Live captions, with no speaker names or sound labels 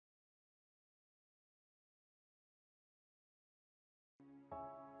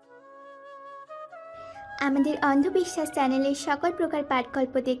আমাদের অন্ধবিশ্বাস চ্যানেলের সকল প্রকার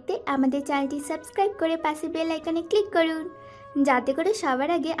পাঠগল্প দেখতে আমাদের চ্যানেলটি সাবস্ক্রাইব করে পাশে বেল আইকনে ক্লিক করুন, যাতে করে সবার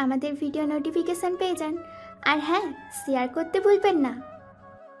আগে আমাদের ভিডিও নোটিফিকেশন পেয়ে যান। আর হ্যাঁ, শেয়ার করতে ভুলবেন না।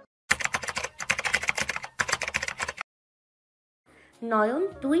 নয়ন,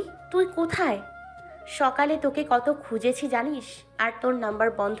 তুই কোথায়? সকালে তোকে কত খুঁজেছি জানিস? আর তোর নাম্বার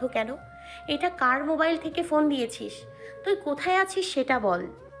বন্ধ কেন? এটা কার মোবাইল থেকে ফোন দিয়েছিস? তুই কোথায় আছিস সেটা বল।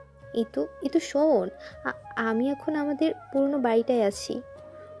 এই তো শোন, আমি এখন আমাদের পুরনো বাড়িটায় আছি।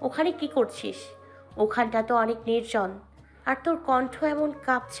 ওখানে কি করছিস? ওখানটা তো অনেক নির্জন। আর তোর কণ্ঠ এমন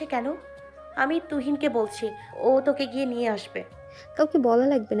কাঁপছে কেন? আমি তুহিনকে বলছি, ও তোকে গিয়ে নিয়ে আসবে। কাউকে বলা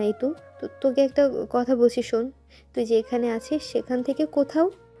লাগবে না। তোকে একটা কথা বলছি, শোন। তুই যে এখানে আছিস সেখান থেকে কোথাও।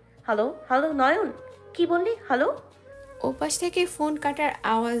 হ্যালো হ্যালো নয়ন, কি বললি? হ্যালো? ওপাশ থেকে ফোন কাটার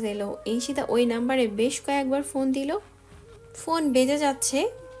আওয়াজ এলো। ঈশিতা ওই নাম্বারে বেশ কয়েকবার ফোন দিল। ফোন বেজে যাচ্ছে,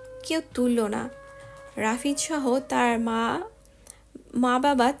 কেউ তুলল না। রাফিদ সহ তার মা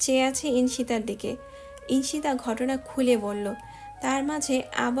বাবা চেয়ে আছে ঈশিতার দিকে। ঈশিতা ঘটনা খুলে বলল। তার মাঝে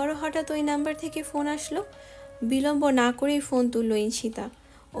আবারও হঠাৎ ওই নাম্বার থেকে ফোন আসলো। বিলম্ব না করেই ফোন তুলল ঈশিতা।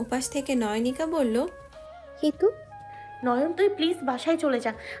 ওপাশ থেকে নয়নিকা বলল, হিতু। নয়ন, তুই প্লিজ বাসায় চলে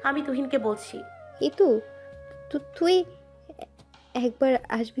যা, আমি তুহিনকে বলছি। হিতু, তুই একবার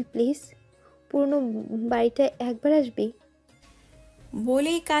আসবি প্লিজ, পুরনো বাড়িটা একবার আসবি।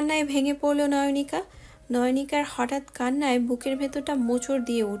 বলেই কান্নায় ভেঙে পড়ল নয়নিকা। নয়নিকার হঠাৎ কান্নায় বুকের ভেতরটা মোচড়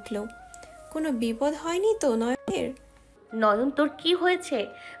দিয়ে উঠল। কোনো বিপদ হয়নি তো নয়নের? নয়ন, তোর কি হয়েছে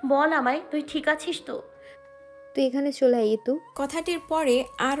বল আমায়, তুই ঠিক আছিস তো? তুই এখানে চলে আয় হিতু। কথাটির পরে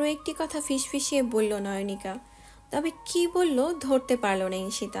আরও একটি কথা ফিসফিসিয়ে বলল নয়নিকা। তবে কি বলল ধরতে পারল না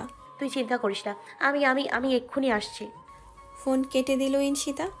ঈশিতা। তুই চিন্তা করিস না, আমি আমি আমি এক্ষুনি আসছি। ফোন কেটে দিল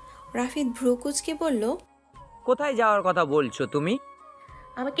ঈশিতা। রাফিদ ভ্রুকুচকে বলল, কোথায় যাওয়ার কথা বলছো তুমি?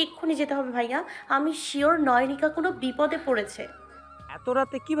 আমাকে এক্ষুনি যেতে হবে ভাইয়া। আমি শিওর নয়নিকা কোনো বিপদে পড়েছে। এত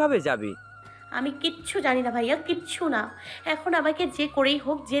রাতে কিভাবে যাবি? আমি কিচ্ছু জানি না ভাইয়া, কিচ্ছু না। এখন আমাকে যে করেই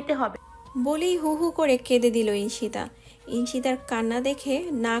হোক যেতে হবে। বলেই হু হু করে কেঁদে দিল ঈশিতা। ঈশিতার কান্না দেখে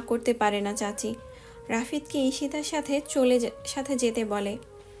না করতে পারে না চাচি। রাফিদকে ঈশিতার সাথে যেতে বলে।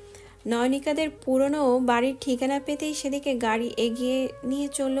 নয়নিকাদের পুরনো বাড়ির ঠিকানা পেতেই সেদিকে গাড়ি এগিয়ে নিয়ে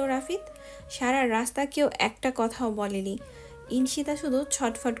চলল রাফিদ। সারা রাস্তা কেউ একটা কথাও বলেনি। ঈশিতা শুধু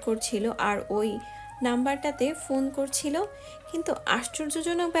ছটফট করছিল আর ওই নাম্বারটাতে ফোন করছিল। কিন্তু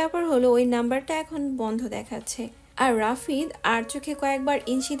আশ্চর্যজনক ব্যাপার হলো ওই নাম্বারটা এখন বন্ধ দেখাচ্ছে। আর রাফিদ আর চোখে কয়েকবার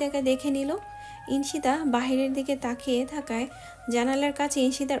ঈশিতাকে দেখে নিল। ঈশিতা বাহিরের দিকে তাকিয়ে থাকায় জানালার কাছে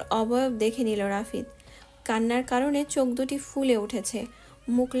ঈশিতার অবয়ব দেখে নিল রাফিদ। কান্নার কারণে চোখ দুটি ফুলে উঠেছে,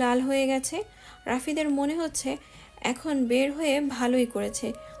 মুখ লাল হয়ে গেছে। রাফিদের মনে হচ্ছে এখন বের হয়ে ভালোই করেছে,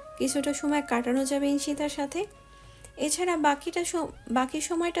 কিছুটা সময় কাটানো যাবে ঈশিতার সাথে। এছাড়া বাকি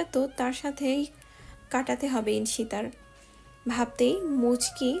সময়টা তো তার সাথেই কাটাতে হবে ঈশিতার। ভাবতেই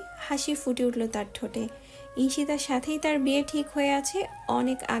মুচকি হাসি ফুটে উঠল তার ঠোঁটে। ঈশিতার সাথেই তার বিয়ে ঠিক হয়ে আছে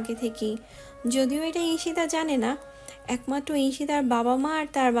অনেক আগে থেকেই। যদিও এটা ঈশিতা জানে না, একমাত্র ঈশিতার বাবা মা আর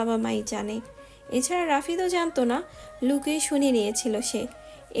তার বাবা মাই জানে। এছাড়া রাফিদও জানতো না, লুকিয়ে শুনে নিয়েছিল সে।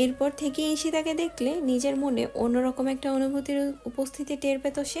 এরপর থেকে ঈশিতাকে দেখলে নিজের মনে অন্যরকম একটা অনুভূতির উপস্থিতি টের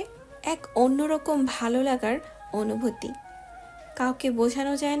পেত সে। এক অন্যরকম ভালো লাগার অনুভূতি, কাউকে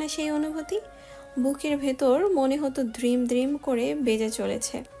বোঝানো যায় না সেই অনুভূতি। বুকের ভেতর মনে হতো দ্রিম দ্রিম করে বেজে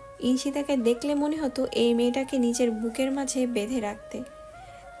চলেছে। ঈশিতাকে দেখলে মনে হতো এই মেয়েটাকে নিজের বুকের মাঝে বেঁধে রাখতে।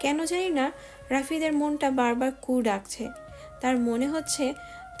 কেন জানি না রাফিদের মনটা বারবার কু ডাকছে। তার মনে হচ্ছে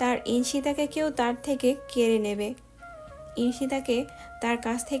তার ঈশিতাকে কেউ তার থেকে কেড়ে নেবে। ঈশিতাকে তার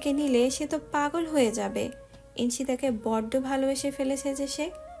কাছ থেকে নিলে সে তো পাগল হয়ে যাবে। ঈশিতাকে বড্ড ভালোবেসে ফেলেছে যে সে।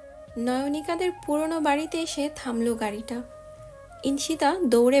 নয়নিকাদের পুরনো বাড়িতে এসে থামলো গাড়িটা। ঈশিতা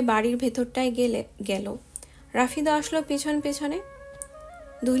দৌড়ে বাড়ির ভেতরটায় গেল। রাফিদও আসলো পেছন পেছনে।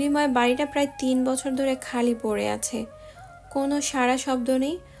 ধূলিময় বাড়িটা প্রায় 3 বছর ধরে খালি পড়ে আছে। কোনো সাড়া শব্দ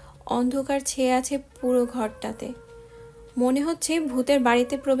নেই, অন্ধকার ছেয়ে আছে পুরো ঘরটাতে। মনে হচ্ছে ভূতের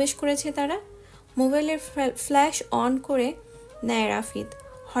বাড়িতে প্রবেশ করেছে তারা। মোবাইলের ফ্ল্যাশ অন করে নেয় রাফিদ।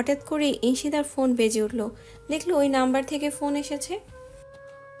 হঠাৎ করে ঈশিতার ফোন বেজে উঠল। দেখলো ওই নাম্বার থেকে ফোন এসেছে।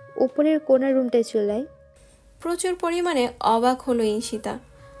 উপরের কোণার রুমটায় চলে আয়। প্রচুর পরিমাণে অবাক হলো ঈশিতা।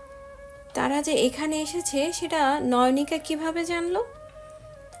 তারা যে এখানে এসেছে সেটা নয়নিকা কিভাবে জানলো?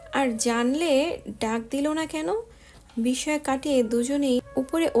 আর জানলে ডাক দিল না কেন? বিস্ময় কাটিয়ে দুজনেই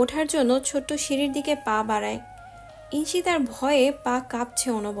উপরে ওঠার জন্য ছোট্ট সিঁড়ির দিকে পা বাড়ায়। ঈশিতার ভয়ে পা কাঁপছে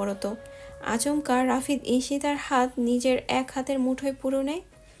অনবরত। আচমকা রাফিদ ঈশিতার হাত নিজের এক হাতের মুঠোয় পুরো নেয়।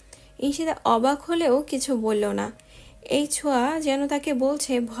 ঈশিতা অবাক হলেও কিছু বলল না। এই ছোঁয়া যেন তাকে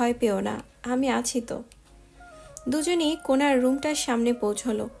বলছে, ভয় পেও না, আমি আছি তো। দুজনেই কোণার রুমটার সামনে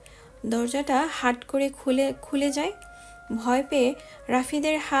পৌঁছলো। দরজাটা হাট করে খুলে যায়। ভয় পেয়ে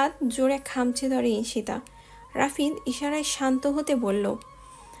রাফিদের হাত জোরে খামচে ধরে ঈশিতা। রাফিদ ইশারায় শান্ত হতে বলল।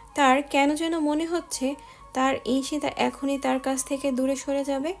 তার কেন যেন মনে হচ্ছে তার ঈশিতা এখনই তার কাছ থেকে দূরে সরে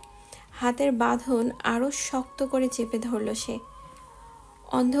যাবে। হাতের বাঁধন আরও শক্ত করে চেপে ধরল সে।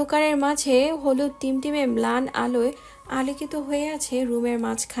 অন্ধকারের মাঝে হলুদ টিমটিমে ম্লান আলোয় আলোকিত হয়ে আছে রুমের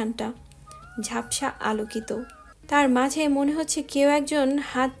মাঝখানটা, ঝাপসা আলোকিত। তার মাঝে মনে হচ্ছে কেউ একজন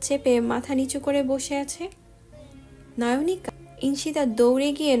হাত চেপে মাথা নিচু করে বসে আছে। নয়নিকা। ঈশিতা দৌড়ে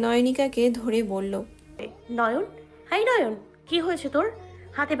গিয়ে নয়নিকাকে ধরে বলল। নয়ন, হাই নয়ন, কি হয়েছে তোর?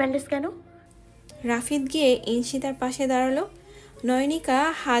 হাতে ব্যান্ডেজ কেন? রাফিদ গিয়ে ঈশিতার পাশে দাঁড়ালো। নয়নিকা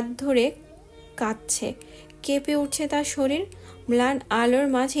হাত ধরে কাঁদছে, কেঁপে উঠছে তার শরীর। ম্লান আলোর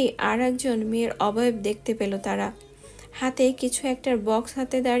মাঝেই আর একজন মেয়ের অবয়ব দেখতে পেল তারা। হাতে কিছু একটার বক্স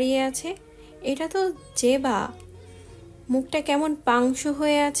হাতে দাঁড়িয়ে আছে। এটা তো জেবা। মুখটা কেমন পাংশু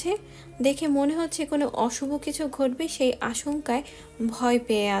হয়ে আছে, দেখে মনে হচ্ছে কোনো অশুভ কিছু ঘটবে সেই আশঙ্কায় ভয়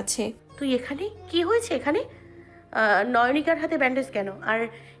পেয়ে আছে। তুই এখানে? কি হয়েছে এখানে? নয়নিকার হাতে ব্যান্ডেজ কেন? আর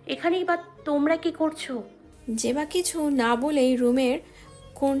এখানেই বা তোমরা কি করছো? জেবা কিছু না বলেই রুমের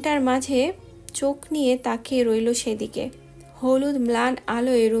কোণটার মাঝে চোখ নিয়ে তাকিয়ে রইল সেদিকে। হলুদ ম্লান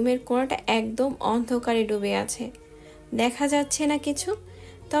আলোয় রুমের কোণাটা একদম অন্ধকারে ডুবে আছে, দেখা যাচ্ছে না কিছু।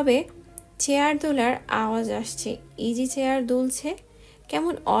 তবে চেয়ার দোলার আওয়াজ আসছে। ইজি চেয়ার দুলছে,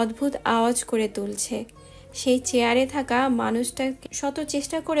 কেমন অদ্ভুত আওয়াজ করে তুলছে। সেই চেয়ারে থাকা মানুষটা শত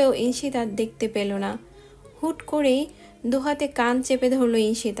চেষ্টা করেও ঈশিতা দেখতে পেল না। হুট করেই দুহাতে কান চেপে ধরল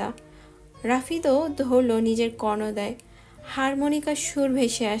ঈশিতা। রাফিদও ধরল নিজের কর্ণদায়। হারমোনিকার সুর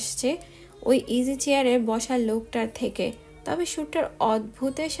ভেসে আসছে ওই ইজি চেয়ারে বসা লোকটার থেকে, তবে সুরটার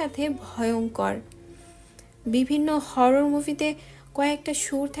অদ্ভুতের সাথে ভয়ঙ্কর। বিভিন্ন হরর মুভিতে কয়েকটা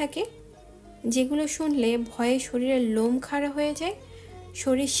সুর থাকে যেগুলো শুনলে ভয়ে শরীরের লোম খাড়া হয়ে যায়,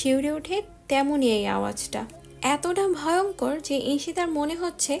 শরীর শিউরে ওঠে। তেমনই এই আওয়াজটা এতটা ভয়ঙ্কর যে ঈশিতার মনে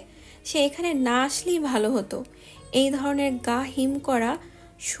হচ্ছে সে এখানে না আসলেই ভালো হতো। এই ধরনের গা হিম করা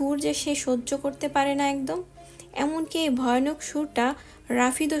সুর যে সে সহ্য করতে পারে না একদম। এমনকি এই ভয়ানক সুরটা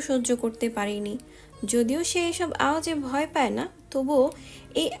রাফিদও সহ্য করতে পারেনি। যদিও সে এসব আওয়াজে ভয় পায় না, তবুও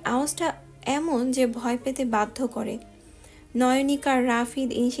এই আওয়াজটা এমন যে ভয় পেতে বাধ্য করে। নয়নিকা, রাফিদ,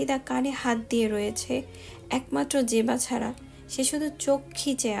 ঈশিতা কানে হাত দিয়ে রয়েছে, একমাত্র জেবা ছাড়া। সে শুধু চোখ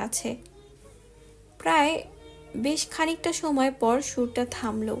খিচে আছে। প্রায় বেশ খানিকটা সময় পর সুরটা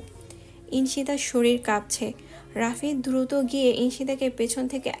থামলো। ঈশিতার শরীর কাঁপছে। রাফিদ দ্রুত গিয়ে ঈশিতাকে পেছন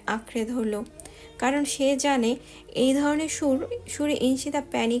থেকে আঁকড়ে ধরল, কারণ সে জানে এই ধরনের সুরে ঈশিতা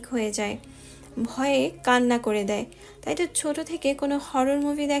প্যানিক হয়ে যায়, ভয়ে কান্না করে দেয়। তাই তো ছোট থেকে কোনো হরর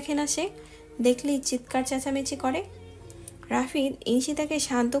মুভি দেখে না সে, দেখলেই চিৎকার চেঁচামেচি করে। রাফিদ ঈশিতাকে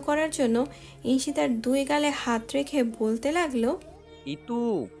শান্ত করার জন্য ঈশিতার দুই গালে হাত রেখে বলতে লাগলো, ইতু,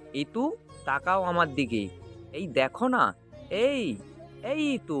 ইতু, তাকাও আমার দিকে, এই দেখো না, এই এই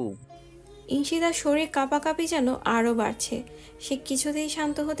ইতু। ঈশিতার শরীর কাঁপাকাঁপি যেন আরও বাড়ছে। সে কিছুতেই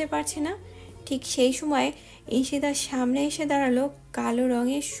শান্ত হতে পারছে না। ঠিক সেই সময় ঈশিতার সামনে এসে দাঁড়ালো কালো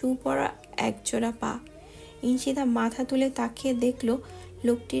রঙের শু পরা একজোড়া পা। ঈশিতা মাথা তুলে তাকিয়ে দেখলো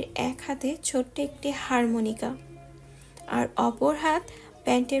লোকটির এক হাতে ছোট্ট একটি হারমোনিকা, আর অপর হাত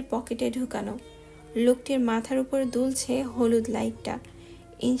প্যান্টের পকেটে ঢুকানো। লোকটির মাথার উপর দুলছে হলুদ লাইটটা।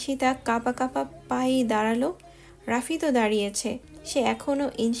 ঈশিতা কাঁপা কাঁপা পায়ে দাঁড়ালো। রাফিদও দাঁড়িয়েছে, সে এখনও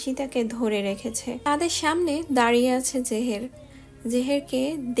ঈশিতাকে ধরে রেখেছে। তাদের সামনে দাঁড়িয়ে আছে জেহের। জেহেরকে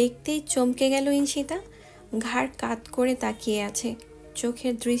দেখতেই চমকে গেল ঈশিতা। ঘাড় কাত করে তাকিয়ে আছে,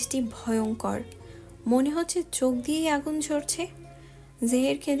 চোখের দৃষ্টি ভয়ঙ্কর, মনে হচ্ছে চোখ দিয়েই আগুন ঝরছে।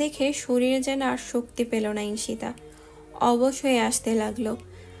 জেহেরকে দেখে শরীরে যেন আর শক্তি পেল না ঈশিতা, অবশ হয়ে আসতে লাগলো।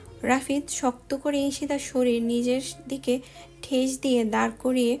 রাফিদ শক্ত করে ঈশিতার শরীর নিজের দিকে ঠেস দিয়ে দাঁড়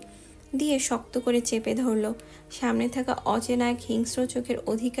করিয়ে দিয়ে শক্ত করে চেপে ধরল। সামনে থাকা অচেনা এক হিংস্র চোখের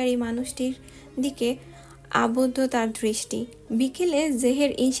অধিকারী মানুষটির দিকে আবদ্ধ তার দৃষ্টি। বিকেলে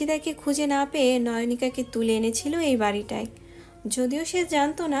জেহের ঈশিতাকে খুঁজে না পেয়ে নয়নিকাকে তুলে এনেছিল এই বাড়িটায়। যদিও সে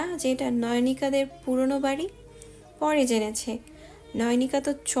জানতো না যে এটা নয়নিকাদের পুরনো বাড়ি, পরে জেনেছে। নয়নিকা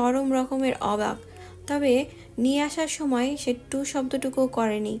তো চরম রকমের অবাক, তবে নিয়ে আসার সময় সে টু শব্দটুকুও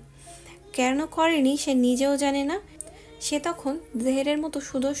করেনি। কেন করেনি সে নিজেও জানে না। সে তখন জেহেরের মতো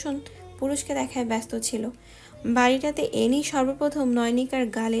সুদর্শন পুরুষকে দেখায় ব্যস্ত ছিল। বাড়িটাতে এনেই সর্বপ্রথম নয়নিকার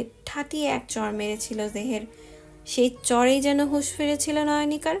গালে ঠাটিয়ে এক চড় মেরেছিল জেহের। সেই চড়েই যেন হুঁশ ফিরেছিল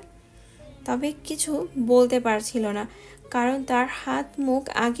নয়নিকার, তবে কিছু বলতে পারছিল না, কারণ তার হাত মুখ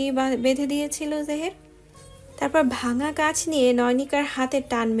আগেই বেঁধে দিয়েছিল জেহের। তারপর ভাঙা গাছ নিয়ে নয়নিকার হাতে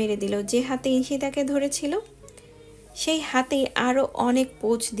টান মেরে দিল, যে হাতে ঈশিতাকে ধরেছিল সেই হাতেই আরও অনেক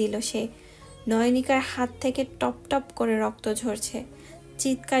পোঁচ দিল সে। নয়নিকার হাত থেকে টপ টপ করে রক্ত ঝরছে।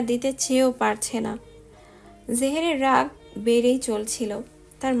 চিৎকার দিতে চেয়েও পারছে না। জেহেরের রাগ বেড়েই চলছিল।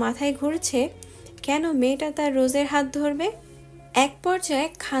 তার মাথায় ঘুরছে কেন মেয়েটা তার রোজের হাত ধরবে। এক পর্যায়ে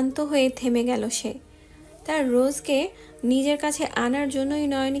ক্ষান্ত হয়ে থেমে গেল সে। তার রোজকে নিজের কাছে আনার জন্যই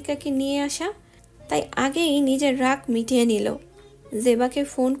নয়নিকাকে নিয়ে আসা, তাই আগেই নিজের রাগ মিটিয়ে নিল। জেবাকে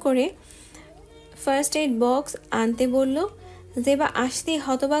ফোন করে ফার্স্ট এইড বক্স আনতে বলল। জেবা আসতেই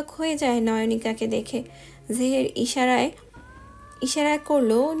হতবাক হয়ে যায় নয়নিকাকে দেখে। জেহের ইশারা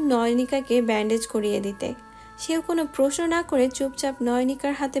করলো নয়নিকাকে ব্যান্ডেজ করিয়ে দিতে। সেও কোনো প্রশ্ন না করে চুপচাপ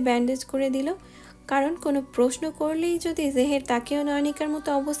নয়নিকার হাতে ব্যান্ডেজ করে দিল, কারণ কোনো প্রশ্ন করলেই যদি জেহের তাকেও নয়নিকার মতো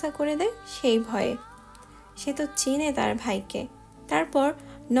অবস্থা করে দেয় সেই ভয়ে। সে তো চিনে তার ভাইকে। তারপর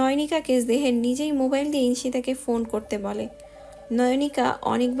নয়নিকাকে জেহের নিজেই মোবাইল দিয়ে ইনশিতাকে ফোন করতে বলে। নয়নিকা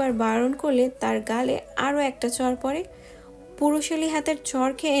অনেকবার বারণ করলে তার গালে আরও একটা চড় পড়ে। পুরুষালী হাতের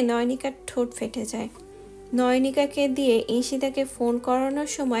চড় খেয়ে নয়নিকার ঠোঁট ফেটে যায়। নয়নিকাকে দিয়ে ইনশিতাকে ফোন করানোর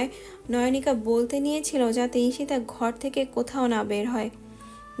সময় নয়নিকা বলতে নিয়েছিল যাতে ইনশিতা ঘর থেকে কোথাও না বের হয়,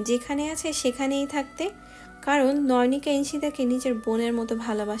 যেখানে আছে সেখানেই থাকতে, কারণ নয়নিকা ইনশিতাকে নিজের বোনের মতো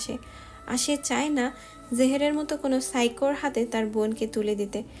ভালোবাসে আর সে চায় না জেহেরের মতো কোনো সাইকোর হাতে তার বোনকে তুলে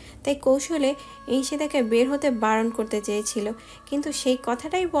দিতে। তাই কৌশলে ইনশিতাকে বের হতে বারণ করতে চেয়েছিল, কিন্তু সেই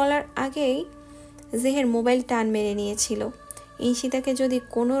কথাটাই বলার আগেই জেহের মোবাইল টান মেরে নিয়েছিল। ইনশিতাকে যদি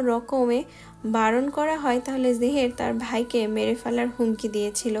কোনো রকমে বারণ করা হয় তাহলে জেহের তার ভাইকে মেরে ফেলার হুমকি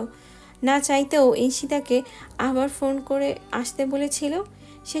দিয়েছিল। না চাইতেও ইনশিতাকে আবার ফোন করে আসতে বলেছিল।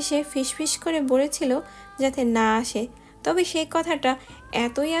 শেষে ফিসফিস করে বলেছিল যাতে না আসে, তবে সেই কথাটা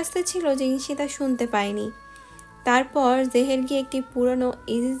এতই আস্তে ছিল যে ইনশিতা শুনতে পায়নি। তারপর জেহের গিয়ে একটি পুরনো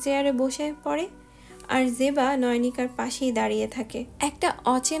ইজি চেয়ারে বসে পড়ে আর জেবা নয়নিকার পাশেই দাঁড়িয়ে থাকে। একটা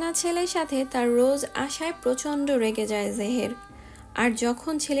অচেনা ছেলের সাথে তার রোজ আসায় প্রচণ্ড রেগে যায় জেহের, আর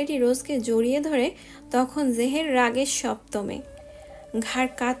যখন ছেলেটি রোজকে জড়িয়ে ধরে তখন জেহের রাগের সপ্তমে ঘাড়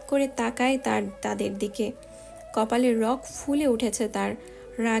কাত করে তাকায় তাদের দিকে। কপালের রগ ফুলে উঠেছে তার।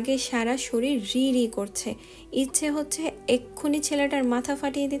 রাগে সারা শরীর রি রি করছে। ইচ্ছে হচ্ছে এক্ষুনি ছেলেটার মাথা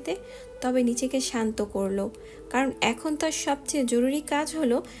ফাটিয়ে দিতে, তবে নিজেকে শান্ত করলো, কারণ এখন তার সবচেয়ে জরুরি কাজ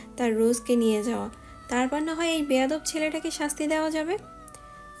হলো তার রোজকে নিয়ে যাওয়া। তারপর না হয় এই বেয়াদব ছেলেটাকে শাস্তি দেওয়া যাবে।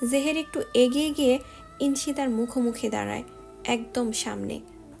 জেহের একটু এগিয়ে গিয়ে ইনশিতার মুখোমুখি দাঁড়ায়, একদম সামনে।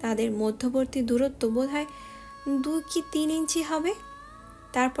 তাদের মধ্যবর্তী দূরত্ব বোধহয় 2 কি 3 ইঞ্চি হবে।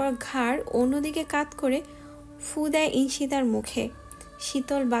 তারপর ঘাড় অন্যদিকে কাত করে ফু দেয় ইনশিতার মুখে।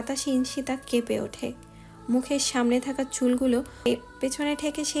 শীতল বাতাসে ইনশিতা কেঁপে ওঠে। মুখের সামনে থাকা চুলগুলো পেছনে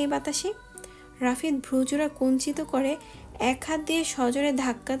ঠেকে সেই বাতাসে। রাফিদ ভ্রুজোড়া কুঞ্চিত করে এক হাত দিয়ে সজোরে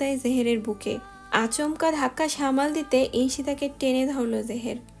ধাক্কা দেয় জেহেরের বুকে। আচমকা ধাক্কা সামাল দিতে ইনশিতাকে টেনে ধরল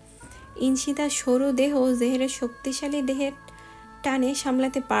জেহের। ইনশিতার সরু দেহ জেহেরের শক্তিশালী দেহের টানে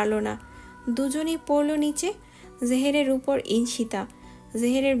সামলাতে পারল না। দুজনেই পড়ল নিচে। জেহেরের উপর ইনশিতা,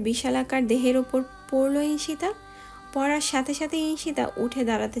 জেহেরের বিশালাকার দেহের উপর পড়ল ইনশিতা। পড়ার সাথে সাথে ইনশিতা উঠে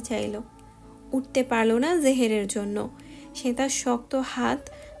দাঁড়াতে চাইল, উঠতে পারল না জেহেরের জন্য। সে তার শক্ত হাত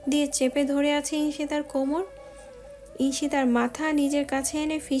দিয়ে চেপে ধরে আছে ইনশিতার কোমর। ইনশিতার মাথা নিজের কাছে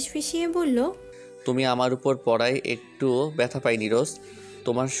এনে ফিসফিসিয়ে বলল, তুমি আমার উপর পড়ায় একটুও ব্যথা পাইনি রোজ।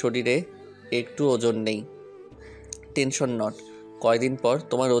 তোমার শরীরে একটু ওজন নেই, টেনশন নট। কয়দিন পর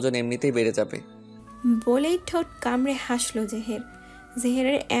তোমার ওজন এমনিতেই বেড়ে যাবে। বলেই ঠোঁট কামড়ে হাসলো জেহের।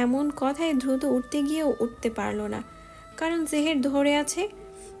 জেহেরের এমন কথায় দ্রুত উঠতে গিয়েও উঠতে পারল না, কারণ জেহের ধরে আছে।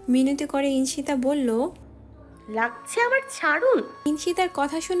 মিনতি করে ইনশিতা বলল, লাগছে আমার, ছাড়ুন। ইনশিতার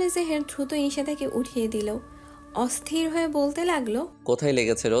কথা শুনে জেহের দ্রুত ইনশিতাকে উঠিয়ে দিল। অস্থির হয়ে বলতে লাগলো, কোথায়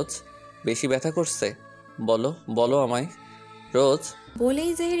লেগেছে রোজ? বেশি ব্যথা করছে? বলো বলো আমায় রোজ।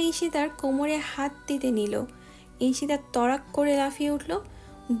 বলেই জেহের ইনশিতার কোমরে হাত দিতে নিল। ইনশিতা তড়াক করে লাফিয়ে উঠল,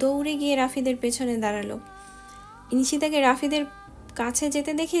 দৌড়ে গিয়ে রাফিদের পেছনে দাঁড়ালো। ইনশিতাকে রাফিদের কাছে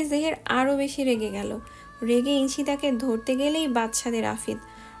যেতে দেখে জেহের আরও বেশি রেগে গেল। রেগে ইনশিতাকে ধরতে গেলেই বাদশাদে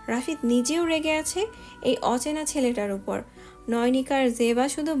রাফিদ নিজেও রেগে আছে এই অচেনা ছেলেটার উপর। নয়নিকার জেবা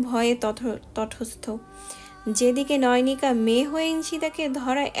শুধু ভয়ে তটস্থ। যেদিকে নয়নিকা মেয়ে হয়ে ইনশিতাকে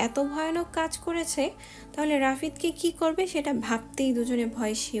ধরা এত ভয়ানক কাজ করেছে, তাহলে রাফিদকে কি করবে সেটা ভাবতেই দুজনে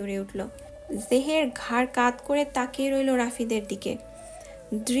ভয়ে শিউরে উঠল। জেহের ঘাড় কাত করে তাকিয়ে রইল রাফিদের দিকে।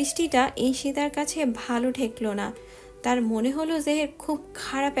 দৃষ্টিটা ইনশিতার কাছে ভালো ঠেকল না। তার মনে হলো জেহের খুব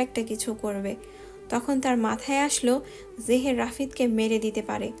খারাপ একটা কিছু করবে। তখন তার মাথায় আসলো জেহের রাফিদকে মেরে দিতে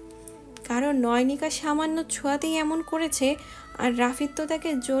পারে, কারণ নয়নিকা সামান্য ছোঁয়াতেই এমন করেছে, আর রাফিদ তো তাকে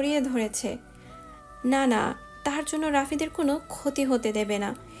জড়িয়ে ধরেছে। না, তার জন্য রাফিদের কোনো ক্ষতি হতে দেবে না।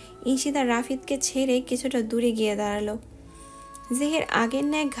 ইনশিতা রাফিদকে ছেড়ে কিছুটা দূরে গিয়ে দাঁড়ালো। জেহের আগের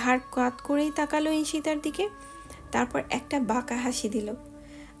ন্যায় ঘাড় কাত করেই তাকালো ইনশিতার দিকে, তারপর একটা বাঁকা হাসি দিল,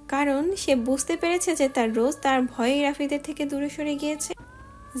 কারণ সে বুঝতে পেরেছে যে তার রোজ তার ভয়েই রাফিদের থেকে দূরে সরে গিয়েছে।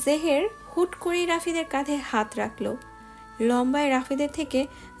 জেহের হুট করেই রাফিদের কাঁধে হাত রাখলো। লম্বায় রাফিদের থেকে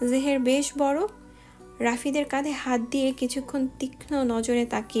জেহের বেশ বড়। রাফিদের কাঁধে হাত দিয়ে কিছুক্ষণ তীক্ষ্ণ নজরে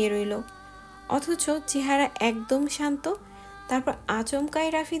তাকিয়ে রইল, অথচ চেহারা একদম শান্ত। তারপর আচমকাই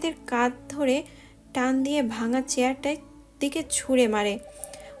রাফিদের কাঁধ ধরে টান দিয়ে ভাঙা চেয়ারটার দিকে ছুঁড়ে মারে।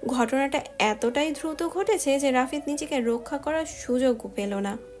 ঘটনাটা এতটাই দ্রুত ঘটেছে যে রাফিদ নিজেকে রক্ষা করার সুযোগও পেল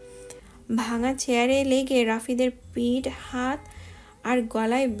না। ভাঙা চেয়ারে লেগে রাফিদের পিঠ, হাত আর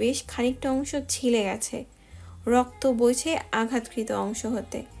গলায় বেশ খানিকটা অংশ ছিলে গেছে। রক্ত বইছে আঘাতকৃত অংশ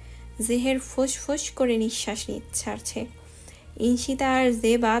হতে। জেহের ফোঁস করে নিঃশ্বাস ছাড়ছে। ইনশিতা আর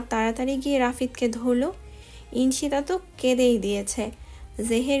জেবা তাড়াতাড়ি গিয়ে রাফিদকে ধরল। ইনশিতা তো কেঁদেই দিয়েছে।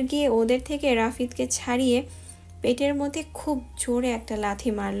 জেহের গিয়ে ওদের থেকে রাফিদকে ছাড়িয়ে পেটের মধ্যে খুব জোরে একটা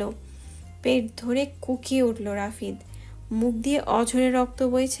লাথি মারল। পেট ধরে কুকিয়ে উঠল রাফিদ, মুখ দিয়ে অঝরে রক্ত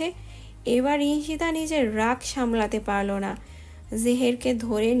বইছে। এবার ইনশিতা নিজের রাগ সামলাতে পারল না। জেহেরকে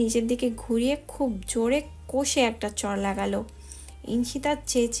ধরে নিজের দিকে ঘুরিয়ে খুব জোরে কষে একটা চড় লাগালো। ইনশিতা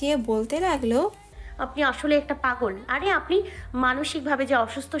চেঁচিয়ে বলতে লাগলো, আপনি আসলে একটা পাগল। আরে আপনি মানসিকভাবে যে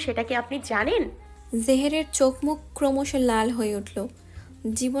অসুস্থ সেটা কি আপনি জানেন? জেহেরের চোখ মুখ ক্রমশ লাল হয়ে উঠল।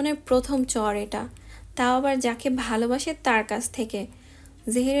 জীবনের প্রথম চর এটা, তাও আবার যাকে ভালোবাসে তার কাছ থেকে।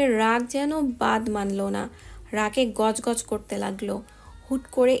 জেহেরের রাগ যেন বাদ মানল না, রাগে গজগজ করতে লাগলো। হুট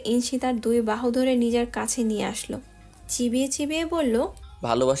করে ইনশিতার দুই বাহু ধরে নিজের কাছে নিয়ে আসলো, চিবিয়ে চিবিয়ে বলল,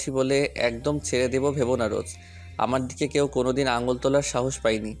 ভালোবাসি বলে একদম ছেড়ে দেব ভেবো না রোজ। আমার দিকে কেউ কোনোদিন আঙুল তোলার সাহস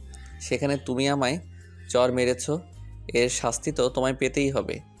পায়নি, সেখানে তুমি আমায় চর মেরেছ, এর শাস্তি তো তোমায় পেতেই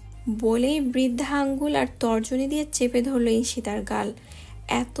হবে। বলেই বৃদ্ধা আঙ্গুল আর তর্জনী দিয়ে চেপে ধরল ইনশিতার গাল।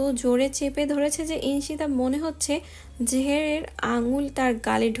 এত জোরে চেপে ধরেছে যে ইনশিতা মনে হচ্ছে জেহেরের আঙুল তার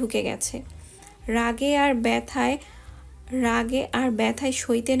গালে ঢুকে গেছে। রাগে আর ব্যথায়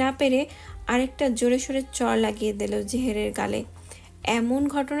সইতে না পেরে আরেকটা জোরে সোরে চর লাগিয়ে দিল জেহেরের গালে। এমন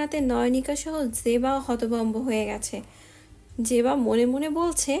ঘটনাতে নয়নিকা সহ জেবা হতভম্ব হয়ে গেছে। জেবা মনে মনে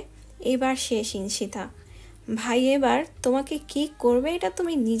বলছে, এবার শেষ ইনশিতা ভাই, এবার তোমাকে কি করবে এটা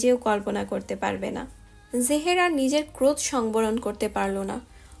তুমি নিজেও কল্পনা করতে পারবে না। জেহের আর নিজের ক্রোধ সংবরণ করতে পারল না।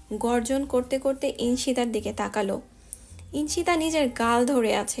 গর্জন করতে করতে ইনশিতার দিকে তাকালো। ইনশিতা নিজের গাল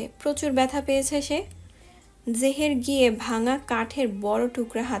ধরে আছে, প্রচুর ব্যথা পেয়েছে সে। জেহের গিয়ে ভাঙা কাঠের বড়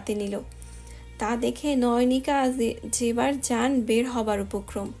টুকরা হাতে নিল। তা দেখে নয়নিকা যেবার যান বের হবার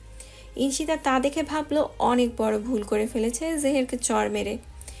উপক্রম। ইনশিতা তা দেখে ভাবলো অনেক বড় ভুল করে ফেলেছে জেহেরকে চর মেরে।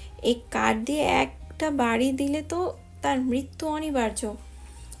 এই কাঠ দিয়ে একটা বাড়ি দিলে তো তার মৃত্যু অনিবার্য।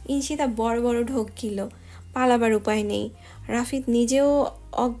 ইনশিতা বড় বড় ঢোক গিল, পালাবার উপায় নেই। রাফিদ নিজেও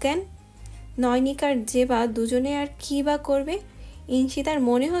অজ্ঞান, নয়নিকার জেবা দুজনে আর কী বা করবে। ইনশিতার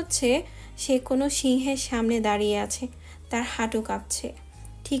মনে হচ্ছে সে কোনো সিংহের সামনে দাঁড়িয়ে আছে, তার হাঁটু কাঁপছে,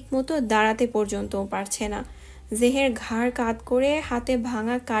 ঠিকমতো দাঁড়াতে পর্যন্তও পারছে না। জেহের ঘাড় কাত করে হাতে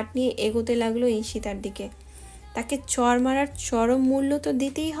ভাঙা কাঠ নিয়ে এগোতে লাগলো ইনশিতার দিকে। তাকে চর মারার চরম মূল্য তো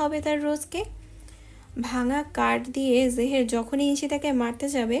দিতেই হবে তার রোজকে। ভাঙা কাঠ দিয়ে জেহের যখনই ইনশিতাকে মারতে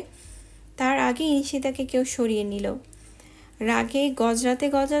যাবে তার আগে ইনশিতাকে কেউ সরিয়ে নিল। রাগে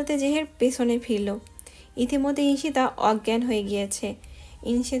গজরাতে জেহের পেছনে ফিরল। ইতিমধ্যে ইনশিতা অজ্ঞান হয়ে গিয়েছে।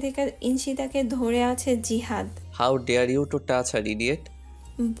 ইনশিতাকে ধরে আছে জিহাদ। How dare you to touch her idiot.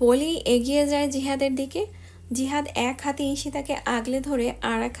 বলেই এগিয়ে যায় জিহাদের দিকে। জিহাদ এক হাতে ইনশিতাকে আগলে ধরে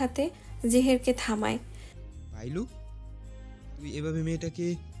আর এক হাতে জেহেরকে থামায়। পাইলু, তুই এভাবে মেয়েটাকে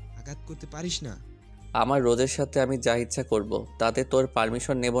আঘাত করতে পারিস না। আমার রোজের সাথে আমি যা ইচ্ছা করব, তাতে তোর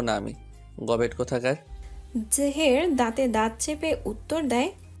পারমিশন নেব না আমি, গবেট কোথাকার। জেহের দাঁতে দাঁত চেপে উত্তর দেয়,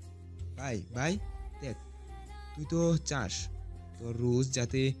 ভাই দেখ, তুই তো চাস তোর রোজ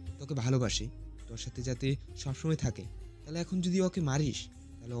যাতে তোকে ভালোবাসে, তোর সাথে যাতে সবসময় থাকে। তাহলে এখন যদি ওকে মারিস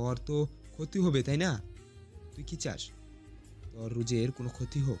তাহলে ওর তো ক্ষতি হবে, তাই না? তুই কি চাস তোর রোজের কোনো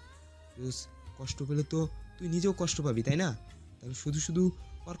ক্ষতি হোক? রোজ কষ্ট পেলে তো তুই নিজেও কষ্ট পাবি, তাই না? তাহলে শুধু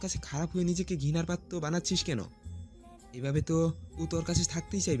ওর কাছে খারাপ হয়ে নিজেকে ঘৃণার পাত্র বানাচ্ছিস কেন? এভাবে তো ও তোর কাছে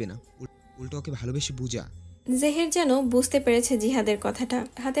থাকতেই চাইবে না, উল্টো ওকে ভালোবেসে বুঝা। জেহের যেন বুঝতে পেরেছে জিহাদের কথাটা,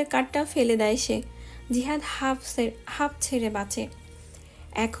 হাতের কাঠটা ফেলে দেয় সে। জিহাদ হাফ ছেড়ে বাঁচে।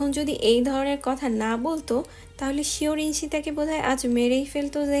 এখন যদি এই ধরনের কথা না বলতো তাহলে শিওর ইনশিতাকে বোধহয় আজ মেরেই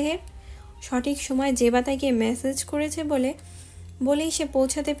ফেলতো জেহের। সঠিক সময় জেবা তাকে মেসেজ করেছে বলেই সে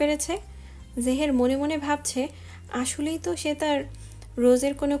পৌঁছাতে পেরেছে। জেহের মনে মনে ভাবছে, আসলেই তো সে তার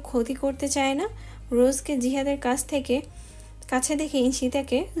রোজের কোনো ক্ষতি করতে চায় না। রোজকে জিহাদের কাছে দেখে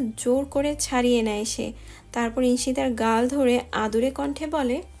ইনশিতাকে জোর করে ছাড়িয়ে নেয় সে। তারপর ইনশিতার গাল ধরে আদুরে কণ্ঠে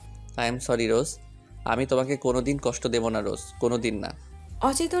বলে, আই এম সরি রোজ, আমি তোমাকে কোনোদিন কষ্ট দেব না রোজ, কোনোদিন না।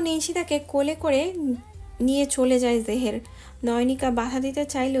 অচেতন ইনশিতাকে কোলে করে নিয়ে চলে যায় জেহের। নয়নিকা বাধা দিতে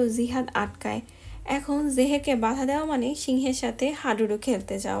চাইলেও জিহাদ আটকায়। এখন জেহেরকে বাধা দেওয়া মানে সিংহের সাথে হাডুডু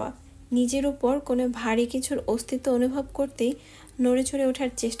খেলতে যাওয়া। নিজের উপর কোনো ভারী কিছুর অস্তিত্ব অনুভব করতেই নড়ে চড়ে ওঠার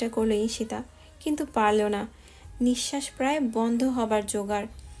চেষ্টা করলো ঈশিতা, কিন্তু পারল না। নিঃশ্বাস প্রায় বন্ধ হবার জোগাড়।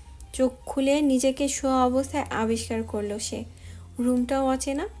 চোখ খুলে নিজেকে শোয়া অবস্থায় আবিষ্কার করলো সে। রুমটাও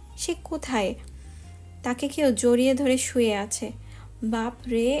অচেনা, সে কোথায়? তাকে কেউ জড়িয়ে ধরে শুয়ে আছে। বাপ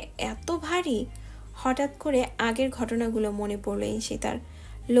রে, এত ভারী! হঠাৎ করে আগের ঘটনাগুলো মনে পড়লো ঈশিতার।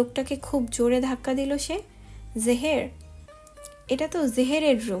 লোকটাকে খুব জোরে ধাক্কা দিল সে। জেহের, এটা তো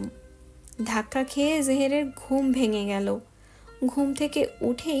জেহেরের রুম। ধাক্কা খেয়ে জেহেরের ঘুম ভেঙে গেল। ঘুম থেকে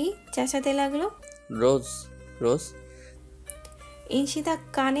উঠেই চেঁচাতে লাগলো, রোজ, রোজ। ঈশিতা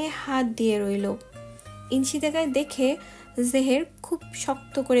কানে হাত দিয়ে রইল। ঈশিতাকে দেখে জেহের খুব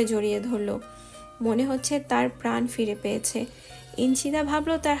শক্ত করে জড়িয়ে ধরল। মনে হচ্ছে তার প্রাণ ফিরে পেয়েছে। ঈশিতা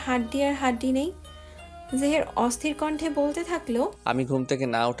ভাবলো তার হাড্ডি আর হাড্ডি নেই। জেহের অস্থির কণ্ঠে বলতে থাকলো, আমি ঘুম থেকে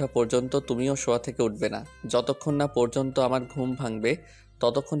না ওঠা পর্যন্ত তুমিও শোয়া থেকে উঠবে না। যতক্ষণ না পর্যন্ত আমার ঘুম ভাঙবে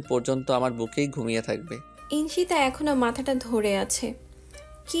ততক্ষণ পর্যন্ত আমার বুকেই ঘুমিয়ে থাকবে। ঈশিতা এখনো মাথাটা ধরে আছে।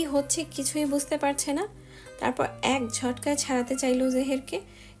 কি হচ্ছে কিছুই বুঝতে পারছে না। তারপর এক ঝটকায় ছাড়াতে চাইলো জেহেরকে,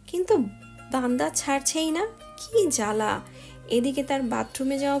 কিন্তু বান্দা ছাড়ছেই না। কি জ্বালা! এদিকে তার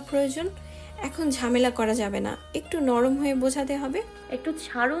বাথরুমে যাওয়া প্রয়োজন। এখন ঝামেলা করা যাবে না, একটু নরম হয়ে বোঝাতে হবে। একটু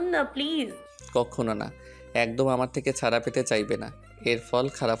ছাড়ুন না প্লিজ। কখনো না, একদম আমার থেকে ছাড়া পেতে চাইবে না, এর ফল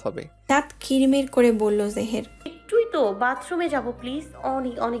খারাপ হবে। দাঁত কিরমির করে বলল জেহের। একটুই তো, বাথরুমে যাব প্লিজ,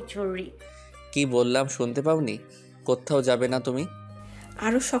 অনেক অনেক জরুরি। কি বললাম শুনতে পাওনি? কোথাও যাবে না তুমি।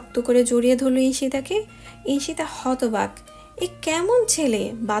 আরো শক্ত করে জড়িয়ে ধরল ঈশিতাকে। ঈশিতা হতবাক। এ কেমন ছেলে,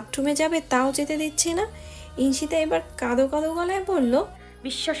 বাথরুমে যাবে তাও যেতে দিচ্ছে না। ঈশিতা এবার কাঁদো কাঁদো গলায় বলল,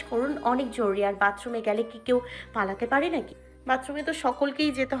 বিশ্বাস করুন অনেক জরুরি। আর বাথরুমে গেলে কি কেউ পালাতে পারে নাকি? বাথরুমে তো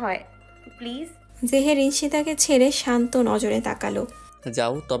সকলকেই যেতে হয়, প্লিজ। জেহের ঈশিতাকে ছেড়ে শান্ত নজরে তাকালো।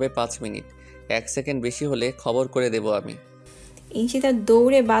 যাও, তবে 5 মিনিট। 1 সেকেন্ড বেশি হলে খবর করে দেব আমি। ঈশিতা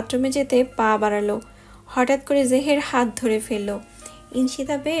দৌড়ে বাথরুমে যেতে পা বাড়ালো। হঠাৎ করে জেহের হাত ধরে ফেললো।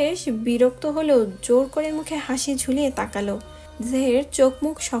 ঈশিতা বেশ বিরক্ত হলেও জোর করে মুখে হাসি ঝুলিয়ে তাকালো। জেহের চোখ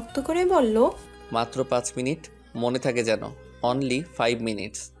মুখ শক্ত করে বলল, মাত্র 5 মিনিট, মনে থাকে যেন। Only 5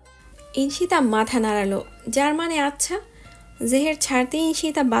 minutes. ঈশিতা মাথা নাড়ালো, যার মানে আচ্ছা। জেহের ছাড়তেই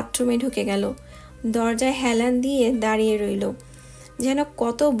ঈশিতা বাথরুমে ঢুকে গেল। দরজায় হেলান দিয়ে দাঁড়িয়ে রইল, যেন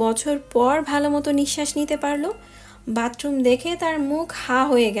কত বছর পর ভালো মতো নিঃশ্বাস নিতে পারলো। বাথরুম দেখে তার মুখ হা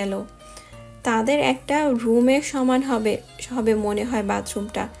হয়ে গেল। তাদের একটা রুমের সমান হবে হবে মনে হয়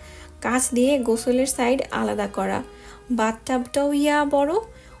বাথরুমটা। কাঁচ দিয়ে গোসলের সাইড আলাদা করা। বাথটাবটাও ইয়া বড়।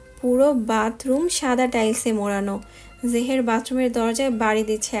 পুরো বাথরুম সাদা টাইলসে মোড়ানো। জেহের বাথরুমের দরজায় বাড়ি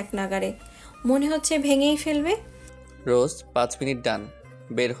দিচ্ছে এক নাগাড়ে। মনে হচ্ছে ভেঙেই ফেলবে। রোজ, 5 মিনিট ডান,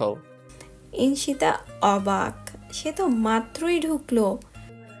 বের হও। ঈশিতা অবাক, সে তো মাত্রই ঢুকলো।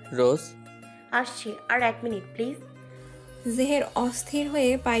 রোজ, আসছি, আর 1 মিনিট প্লিজ। জেহের অস্থির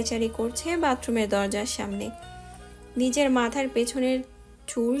হয়ে পায়চারি করছে বাথরুমের দরজার সামনে। নিজের মাথার পেছনের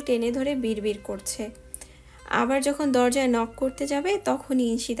চুল টেনে ধরে বিড়বিড় করছে। আবার যখন দরজায় নক করতে যাবে তখনই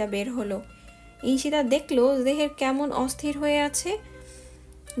ঈশিতা বের হলো। ঈশিতা দেখলো জেহের কেমন অস্থির হয়ে আছে।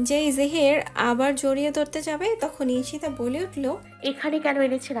 যেই জেহের আবার জড়িয়ে ধরতে যাবে তখন ঈশিতা বলে উঠল, এখানে কেন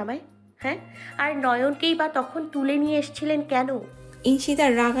এনেছেন আমায়? হ্যাঁ, আর নয়নকেই বা তখন তুলে নিয়ে এসেছিলেন কেন?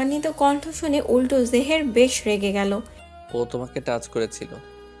 ঈশিতার রাগান্বিত কণ্ঠ শুনে উল্টো জেহের বেশ রেগে গেল। ও তোমাকে টাচ করেছিল,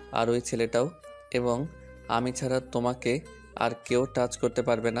 আর ওই ছেলেটাও। এবং আমি ছাড়া তোমাকে আর কেউ টাচ করতে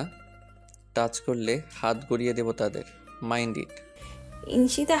পারবে না। টাচ করলে হাত গড়িয়ে দেব তাদের, মাইন্ড ইট।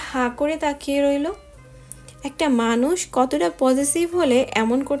 ঈশিতা হাঁ করে তাকিয়ে রইল। একটা মানুষ কতটা পজিটিভ হলে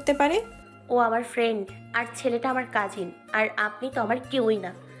এমন করতে পারে? ও আমার ফ্রেন্ড, আর ছেলেটা আমার কাজিন, আর আপনি তো আমার কেউই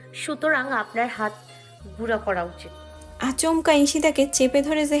না। সুতরাং আপনার হাত গুঁড়া করা উচিত। আচমকা ঈশিতাকে চেপে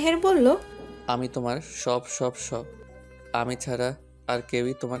ধরে জেহের বলল, আমি তোমার সব সব সব। আমি ছাড়া আর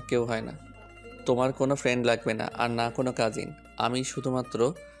কেউই তোমার কেউ হয় না। তোমার কোনো ফ্রেন্ড লাগবে না, আর না কোনো কাজিন। আমি শুধুমাত্র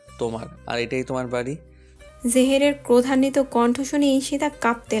তোমার, আর এটাই তোমার বাড়ি। জেহেরের ক্রোধান্বিত কণ্ঠ শুনে ঈশিতা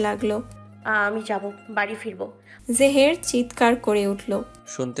কাঁপতে লাগলো। আমি যাব, বাড়ি ফিরবো। জেহের চিৎকার করে উঠল,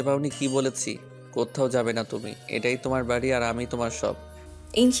 শুনতে পাওনি কি বলেছি? কোথাও যাবে না তুমি, এটাই তোমার বাড়ি, আর আমি তোমার সব।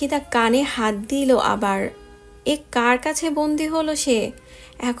 ঈশিতা কানে হাত দিল আবার। এ কার কাছে বন্দি হলো সে?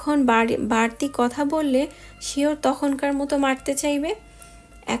 এখন বাড়তি কথা বললে সেও তখনকার মতো মারতে চাইবে।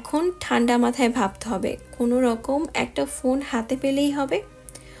 এখন ঠান্ডা মাথায় ভাবতে হবে, কোনো রকম একটা ফোন হাতে পেলেই হবে।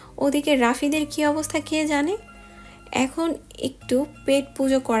 ওদিকে রাফিদের কি অবস্থা কে জানে। এখন একটু পেট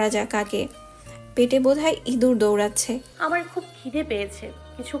পুজো করা যাক আগে। পেটে বোধহয় ইঁদুর দৌড়াচ্ছে। আমার খুব খিদে পেয়েছে,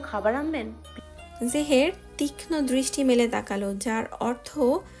 কিছু খাবার আনবেন? জেহের তীক্ষ্ণ দৃষ্টি মেলে তাকালো, যার অর্থ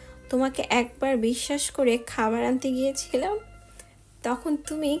তোমাকে একবার বিশ্বাস করে খাবার আনতে গিয়েছিলাম, তখন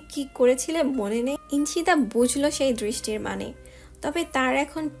তুমি কি করেছিলে মনে নেই? ইনশিতা বুঝলো সেই দৃষ্টির মানে। তবে তার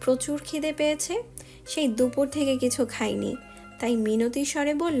এখন প্রচুর খিদে পেয়েছে, সেই দুপুর থেকে কিছু খায়নি, তাই মিনতি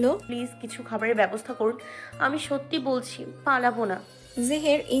স্বরে বলল, প্লিজ কিছু খাবারের ব্যবস্থা করুন, আমি সত্যি বলছি পালাবো না।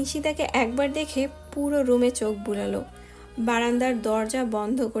 জেহের ইনশিতাকে একবার দেখে পুরো রুমে চোখ বুলালো, বারান্দার দরজা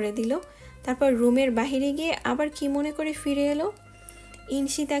বন্ধ করে দিল, তারপর রুমের বাহিরে গিয়ে আবার কি মনে করে ফিরে এলো।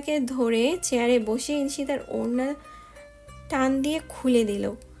 ইনশিতাকে ধরে চেয়ারে বসে ইনশিতার ওড়না টান দিয়ে খুলে দিল।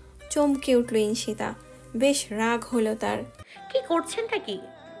 চমকে উঠল ইনশিতা, বেশ রাগ হলো তার। কি করছেনটা কি?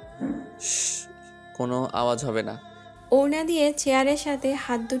 কোনো আওয়াজ হবে না। ওড়না দিয়ে চেয়ারের সাথে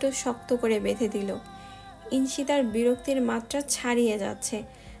হাত দুটো শক্ত করে বেঁধে দিল। ইনশিতার বিরক্তির মাত্রা ছাড়িয়ে যাচ্ছে।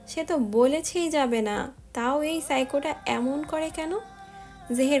 সে তো বলেছেই যাবে না, তাও এই সাইকোটা এমন করে কেন?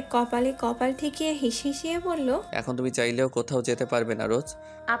 জেহের কপালে কপাল ঠেকিয়ে হিসিয়ে বলল, এখন তুমি চাইলেও কোথাও যেতে পারবে না রোজ।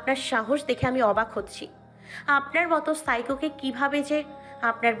 আপনার সাহস দেখে আমি অবাক হচ্ছি। আপনার মতো সাইকোকে কিভাবে যে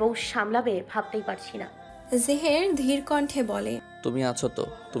আপনার বউ সামলাবে ভাবতেই পারছি না। জেহের ধীর কণ্ঠে বলে, তুমি আছো তো,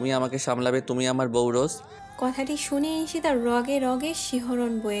 তুমি আমাকে সামলাবে, তুমি আমার বউ রোজ। কথাটি শুনে ইনশিতার রগে রগে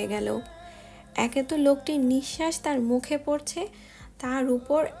শিহরণ বয়ে গেল। একে তো লোকটির নিঃশ্বাস তার মুখে পড়ছে, তার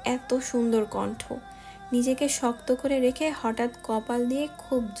উপর এত সুন্দর কণ্ঠ। নিজেকে শক্ত করে রেখে হঠাৎ কপাল দিয়ে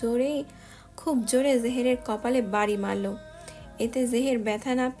খুব জোরে জেহেরের কপালে বাড়ি মারল। এতে জেহের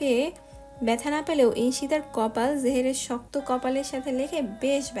ব্যথা না পেলেও ইনশিতার কপাল জেহেরের শক্ত কপালের সাথে লেগে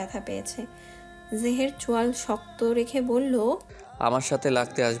বেশ ব্যথা পেয়েছে। জেহের চোয়াল শক্ত রেখে বলল, আমার সাথে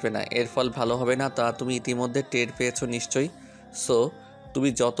লাগতে আসবে না, এর ফল ভালো হবে না, তা তুমি ইতিমধ্যে টের পেয়েছো নিশ্চয়ই। সো তুমি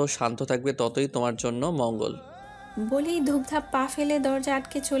যত শান্ত থাকবে ততই তোমার জন্য মঙ্গল। বলেই ধূপধাপ পা ফেলে দরজা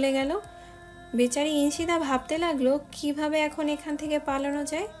আটকে চলে গেল। বেচারি ইনশিতা ভাবতে লাগলো কিভাবে এখন এখান থেকে পালানো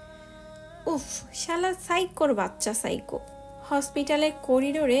যায়। উফ, শালা সাইকোর বাচ্চা সাইকো। হসপিটালের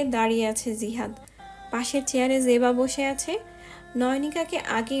করিডোরে দাঁড়িয়ে আছে জিহাদ, পাশের চেয়ারে জেবা বসে আছে। নয়নিকাকে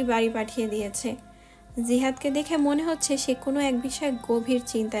আগেই বাড়ি পাঠিয়ে দিয়েছে। জিহাদকে দেখে মনে হচ্ছে সে কোনো এক বিষয়ে গভীর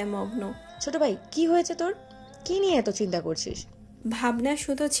চিন্তায় মগ্ন। ছোট ভাই, কি হয়েছে তোর? কি নিয়ে এত চিন্তা করছিস? ভাবনা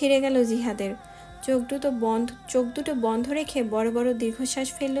সুতো ছিঁড়ে গেল জিহাদের। চোখ দুটো বন্ধ রেখে বড় বড় দীর্ঘশ্বাস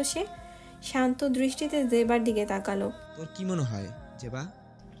ফেলল সে। শান্ত দৃষ্টিতে জেবার দিকে তাকালো। তোর কি মনে হয় জেবা?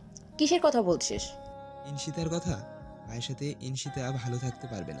 কিসের কথা বলছিস? ইনশিতার কথা। ভাইয়ের সাথে ইনশিতা ভালো থাকতে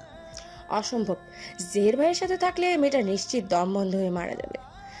পারবে না। অসম্ভব। জের ভাইয়ের সাথে থাকলে মেয়েটা নিশ্চিত দম বন্ধ হয়ে মারা যাবে।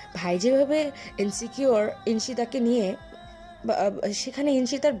 ভাই যেভাবে ইনসিকিউর ইনশিতাকে নিয়ে, সেখানে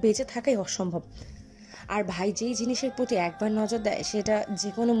ইনশিতার বেঁচে থাকাই অসম্ভব। আর ভাই যেই জিনিসের প্রতি একবার নজর দেয় সেটা যে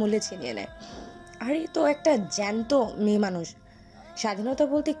কোনো মূল্যে ছিনিয়ে নেয়। আর এই তো একটা জ্যান্ত মেয়ে মানুষ, স্বাধীনতা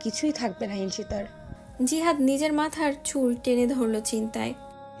বলতে কিছুই থাকবে না ইনশিতার। জিহাদ নিজের মাথার চুল টেনে ধরল চিন্তায়।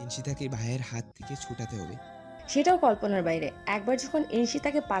 ইনশিতাকে ভাইয়ের হাত থেকে ছুটাতে হবে। সেটাও কল্পনার বাইরে। একবার যখন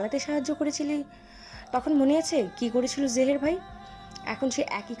ইনশিতাকে পালাতে সাহায্য করেছিলি তখন মনে আছে কি করেছিল জেহের ভাই? এখন সে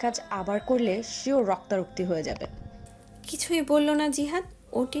একই কাজ আবার করলে সেও রক্তারক্তি হয়ে যাবে। কিছুই বলল না জিহাদ।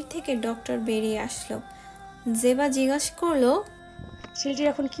 ওটির থেকে ডক্টর বেরিয়ে আসলো। জেবা জিজ্ঞাসা করলো, ছেলেটির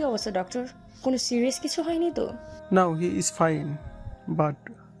এখন কি অবস্থা ডক্টর? কোনো সিরিয়াস কিছু হয়নি তো? নাও হি ইজ ফাইন, বাট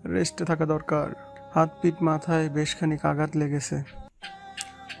রেস্টে থাকা দরকার। হাত পিঠ মাথায় বেশ খানিক আঘাত লেগেছে,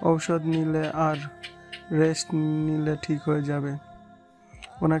 ঔষধ নিলে আর রেস্ট নিলে ঠিক হয়ে যাবে।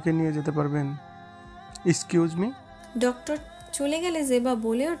 ওনাকে নিয়ে যেতে পারবেন? Excuse me. ডক্টর চলে গেলে জেবা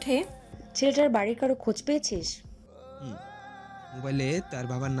বলে ওঠে, ছেলেটার বাড়ির কারো খোঁজ পেয়েছিস? মোবাইলে তার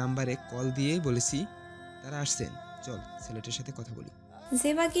বাবার নাম্বারে কল দিয়ে বলেছি তারা আসছেন, চল ছেলেটার সাথে কথা বলি।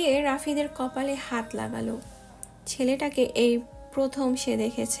 জেবা গিয়ে রাফিদের কপালে হাত লাগালো। ছেলেটাকে এই প্রথম সে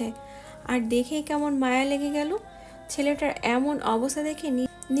দেখেছে, আর দেখেই কেমন মায়া লেগে গেল। ছেলেটার এমন অবস্থা দেখে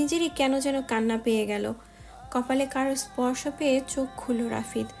নিজেরই কেন যেন কান্না পেয়ে গেল। কপালে কারো স্পর্শ পেয়ে চোখ খুলল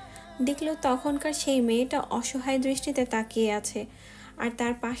রাফিদ। দেখল তখনকার সেই মেয়েটা অসহায় দৃষ্টিতে তাকিয়ে আছে, আর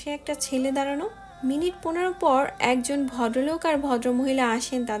তার পাশে একটা ছেলে দাঁড়ানো। মিনিট 15 পর একজন ভদ্রলোক আর ভদ্রমহিলা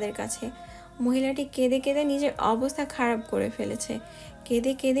আসেন তাদের কাছে। মহিলাটি কেঁদে কেঁদে নিজের অবস্থা খারাপ করে ফেলেছে।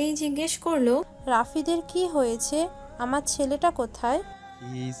 কেঁদে কেঁদেই জিজ্ঞেস করলো, রাফিদের কি হয়েছে? আমার ছেলেটা কোথায়?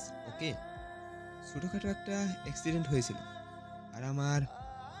 Is okay. ছোটোখাটো একটা অ্যাক্সিডেন্ট হয়েছিল আর আমার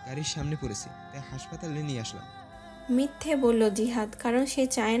গাড়ির সামনে পড়েছে, তাই হাসপাতালে নিয়ে আসলাম। মিথ্যে বলল জিহাদ, কারণ সে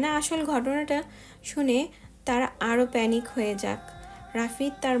চায় না আসল ঘটনাটা শুনে তারা আরও প্যানিক হয়ে যাক।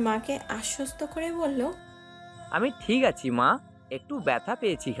 রাফিদ তার মাকে আশ্বস্ত করে বলল, আমি ঠিক আছি মা, একটু ব্যথা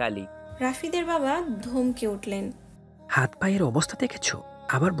পেয়েছি খালি। রাফিদের বাবা ধমকে উঠলেন, হাত পায়ের অবস্থা দেখেছো?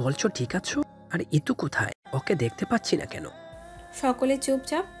 আবার বলছো ঠিক আছো? আর ইতু কোথায়? ওকে দেখতে পাচ্ছি না কেন? সকলে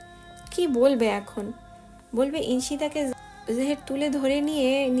চুপচাপ। কি বলবে এখন? বলবে ইনশিতাকে জেহের তুলে ধরে নিয়ে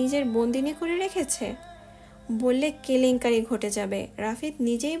নিজের বন্দিনী করে রেখেছে? বললে কেলেঙ্কারি ঘটে যাবে। রাফিদ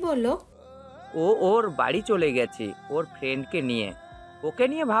নিজেই বলল, ও ওর বাড়ি চলে গেছে ওর ফ্রেন্ডকে নিয়ে। ওকে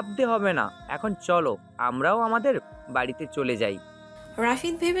নিয়ে ভাবতে হবে না, এখন চলো আমরাও আমাদের বাড়িতে চলে যাই।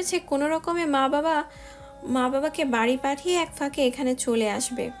 রাফিদ ভেবেছে কোনো রকমে মা বাবাকে বাড়ি পাঠিয়ে এক ফাঁকে এখানে চলে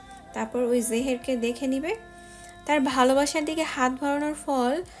আসবে, তারপর ওই জেহেরকে দেখে নিবে। তার ভালোবাসার দিকে হাত বাড়ানোর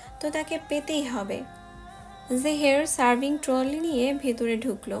ফল তো তাকে পেতেই হবে। জেহের সার্ভিং ট্রলি নিয়ে ভেতরে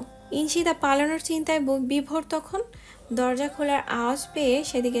ঢুকলো। ইনশিতা পালানোর চিন্তায় বিভোর। তখন দরজা খোলার আওয়াজ পেয়ে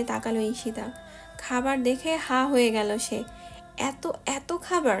সেদিকে তাকালো ইনশিতা। খাবার দেখে হা হয়ে গেল সে। এত এত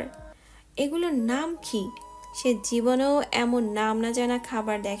খাবার, এগুলোর নাম কি? সে জীবনেও এমন নাম না জানা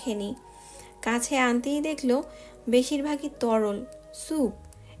খাবার দেখেনি। কাছে আনতেই দেখলো বেশিরভাগই তরল স্যুপ।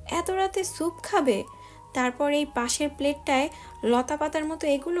 এত রাতে স্যুপ খাবে? তারপর এই পাশের প্লেটটায় লতা পাতার মতো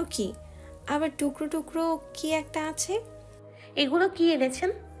এগুলো কি? আবার টুকরো টুকরো কি একটা আছে। এগুলো কি এনেছেন?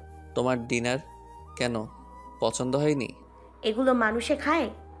 তোমার ডিনার। কেন, পছন্দ হয়নি? এগুলো মানুষে খায়?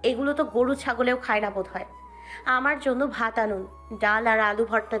 এগুলো তো গরু ছাগলেও খায় না বোধ হয়। আমার জন্য ভাত আনুন, ডাল আর আলু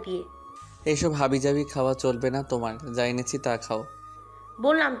ভর্তা দিয়ে। এইসব হাবিজাবি খাওয়া চলবে না তোমার, যা এনেছি তা খাও।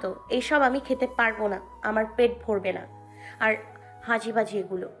 বললাম তো এইসব আমি খেতে পারবো না, আমার পেট ভরবে না। আর হাজিবাজি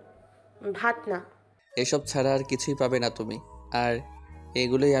এগুলো, ভাত না। এসব ছাড়া আর কিছুই পাবে না তুমি, আর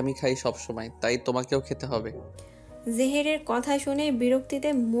এগুলোই আমি খাই সব সময়, তাই তোমাকেও খেতে হবে। জেহেরের কথা শুনে বিরক্তিতে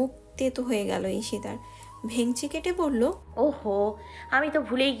মুখ তেতো হয়ে গেল ঈশিতার। ভেঙচি কেটে বলল, ওহো, আমি তো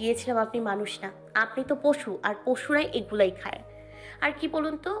ভুলেই গিয়েছিলাম আপনি মানুষ না, আপনি তো পশু, আর পশুরাই এগুলাই খায়। আর কি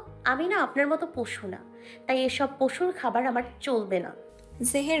বলুন তো, আমি না আপনার মতো পশু না, তাই এসব পশুর খাবার আমার চলবে না।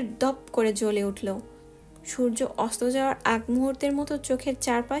 জেহের দপ করে জ্বলে উঠল। সূর্য অস্ত যাওয়ার আগ মুহূর্তের মতো চোখের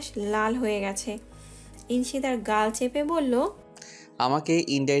চারপাশ লাল হয়ে গেছে। ইনশিতার গাল চেপে বলল, আমাকে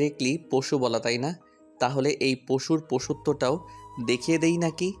ইনডাইরেক্টলি পশু বলা, তাই না? তাহলে এই পশুর পশুত্বটাও দেখিয়ে দেই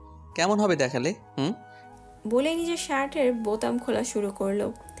নাকি? কেমন হবে দেখালে? বলে নিজের শার্টের বোতাম খোলা শুরু করলো।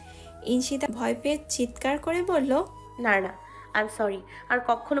 ইনশিতা ভয় পেয়ে চিৎকার করে বলল, না না, আই এম সরি, আর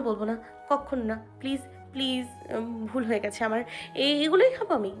কখনো বলবো না, কখনো না, প্লিজ প্লিজ, ভুল হয়ে গেছে আমার। এগুলোই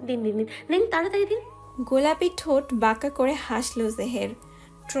খাবো আমি। দিন দিন দিন দিন, তাড়াতাড়ি দিন। গোলাপি ঠোঁট বাঁকা করে হাসলো জেহের।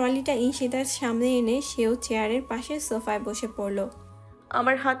 ট্রলিটা ইনশিতার সামনে এনে সেও চেয়ারের পাশে সোফায় বসে পড়ল।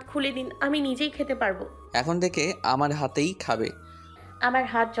 আমার হাত খুলে দিন, আমি নিজেই খেতে পারবো। এখন থেকে আমার হাতেই খাবে। আমার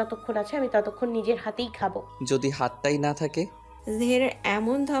হাত যতক্ষণ আছে আমি ততক্ষণ নিজের হাতেই খাবো। যদি হাতটাই না থাকে? জেহেরের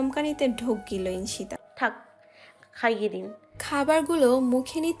এমন ধমকানিতে ঢোক গিল ইনশিতা। থাক, খাইয়ে দিন। খাবারগুলো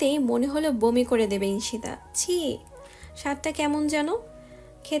মুখে নিতেই মনে হলো বমি করে দেবে ইনশিতা। ছি, স্বাদটা কেমন যেন।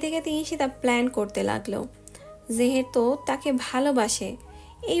 খেতে খেতে ইনশিতা প্ল্যান করতে লাগলো। জেহের তো তাকে ভালোবাসে,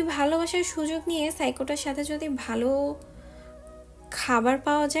 এই ভালোবাসার সুযোগ নিয়ে সাইকোটার সাথে যদি ভালো খাবার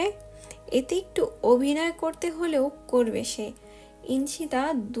পাওয়া যায়, এতে একটু অভিনয় করতে হলেও করবে সে। ইনশিতা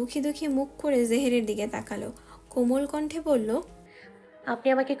দুঃখী দুঃখী মুখ করে জেহেরের দিকে তাকালো, কোমল কণ্ঠে বলল, আপনি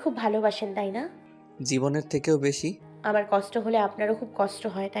আমাকে খুব ভালোবাসেন তাই না? জীবনের থেকেও বেশি। আমার কষ্ট হলে আপনারও খুব কষ্ট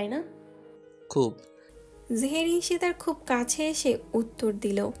হয় তাই না? খুব। জেহের ইনশিতার খুব কাছে এসে উত্তর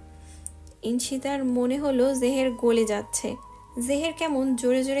দিল। ইনশিতার মনে হলো জেহের গলে যাচ্ছে। জেহের কেমন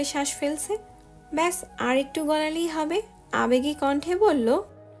জোরে জোরে শ্বাস ফেলছে। ব্যাস আর একটু গলালেই হবে। আবেগী কণ্ঠে বলল,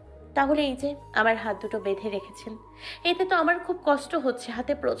 তাহলে এই যে আমার হাত দুটো বেঁধে রেখেছেন, এতে তো আমার খুব কষ্ট হচ্ছে,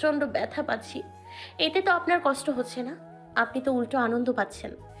 হাতে প্রচন্ড ব্যথা পাচ্ছি। এতে তো আপনার কষ্ট হচ্ছে না, আপনি তো উল্টো আনন্দ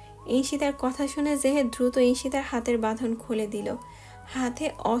পাচ্ছেন। ইনশিতার কথা শুনে জেহের দ্রুত ইনশিতার হাতের বাঁধন খুলে দিল। হাতে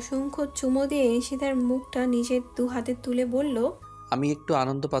অসংখ্য চুমো দিয়ে ইনশিতার মুখটা নিজের দু হাতে তুলে বলল, আমি একটু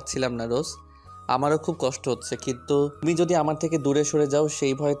আনন্দ পাচ্ছিলাম না রোজ, আমারও খুব কষ্ট হচ্ছে, কিন্তু তুমি যদি আমার থেকে দূরে সরে যাও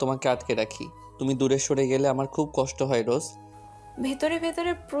সেই ভয়ে তোমাকে আটকে রাখি। তুমি দূরে সরে গেলে আমার খুব কষ্ট হয় রোজ। ভেতরে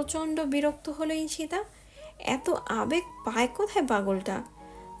ভেতরে প্রচণ্ড বিরক্ত হলো ইনশিতা। এত আবেগ পায় কোথায় পাগলটা?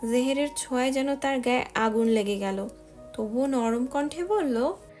 জেহেরের ছোঁয়ায় যেন তার গায়ে আগুন লেগে গেল। তবুও নরম কণ্ঠে বলল,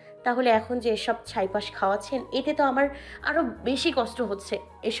 তাহলে এখন যে এসব ছাইপাশ খাওয়াচ্ছেন, এতে তো আমার আরো বেশি কষ্ট হচ্ছে।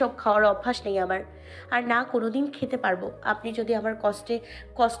 এসব খাওয়ার অভ্যাস নেই আমার, আর না কোনোদিন খেতে পারবো। আপনি যদি আমার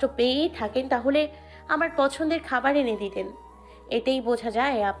কষ্ট পেয়েই থাকেন, তাহলে আমার পছন্দের খাবার এনে দিতেন। এতেই বোঝা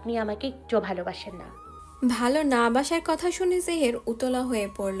যায় আপনি আমাকে একটু ভালোবাসেন না। ভালো না বাসার কথা শুনে জেহের উতলা হয়ে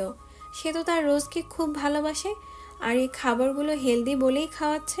পড়ল। সে তো তার রোজকে খুব ভালোবাসে, আর এই খাবারগুলো হেলদি বলেই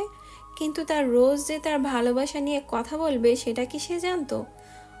খাওয়াচ্ছে। কিন্তু তার রোজ যে তার ভালোবাসা নিয়ে কথা বলবে সেটা কি সে জানতো?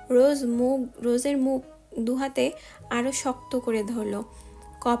 রোজের মুখ দুহাতে আরো শক্ত করে ধরল।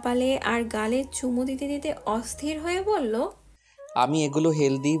 কপালে আর গালে চুমু দিতে দিতে অস্থির হয়ে বলল, আমি এগুলো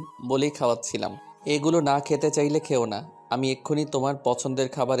হেলদি বলেই খাওয়াচ্ছিলাম, এগুলো না খেতে চাইলে খেও না। আমি এক্ষুনি তোমার পছন্দের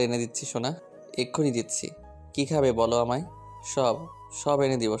খাবার এনে দিচ্ছি সোনা, এক্ষুনি দিচ্ছি। কি খাবে বলো আমায়, সব সব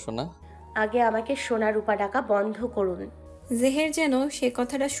এনে দিব সোনা। আগে আমাকে সোনা রূপা ডাকা বন্ধ করুন। জেহের যেন সে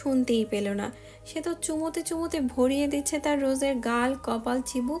কথাটা শুনতেই পেল না। সে তো চুমোতে চুমোতে ভরিয়ে দিচ্ছে তার রোজের গাল, কপাল,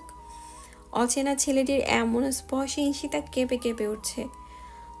 চিবুক। অচেনা ছেলেটির এমন স্পর্শে ঈশিতা কেঁপে কেঁপে উঠছে,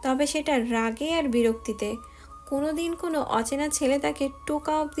 তবে সেটা রাগে আর বিরক্তিতে। কোনোদিন কোনো অচেনা ছেলে তাকে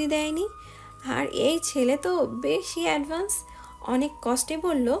টোকা অবধি দেয়নি, আর এই ছেলে তো বেশি অ্যাডভান্স। অনেক কষ্টে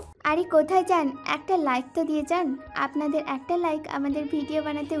বলল, আরে কোথায় যান, একটা লাইক তো দিয়ে যান। আপনাদের একটা লাইক আমাদের ভিডিও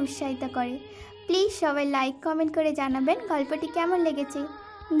বানাতে উৎসাহিত করে। প্লিজ সবাই লাইক কমেন্ট করে জানাবেন গল্পটি কেমন লেগেছে।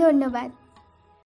 ধন্যবাদ।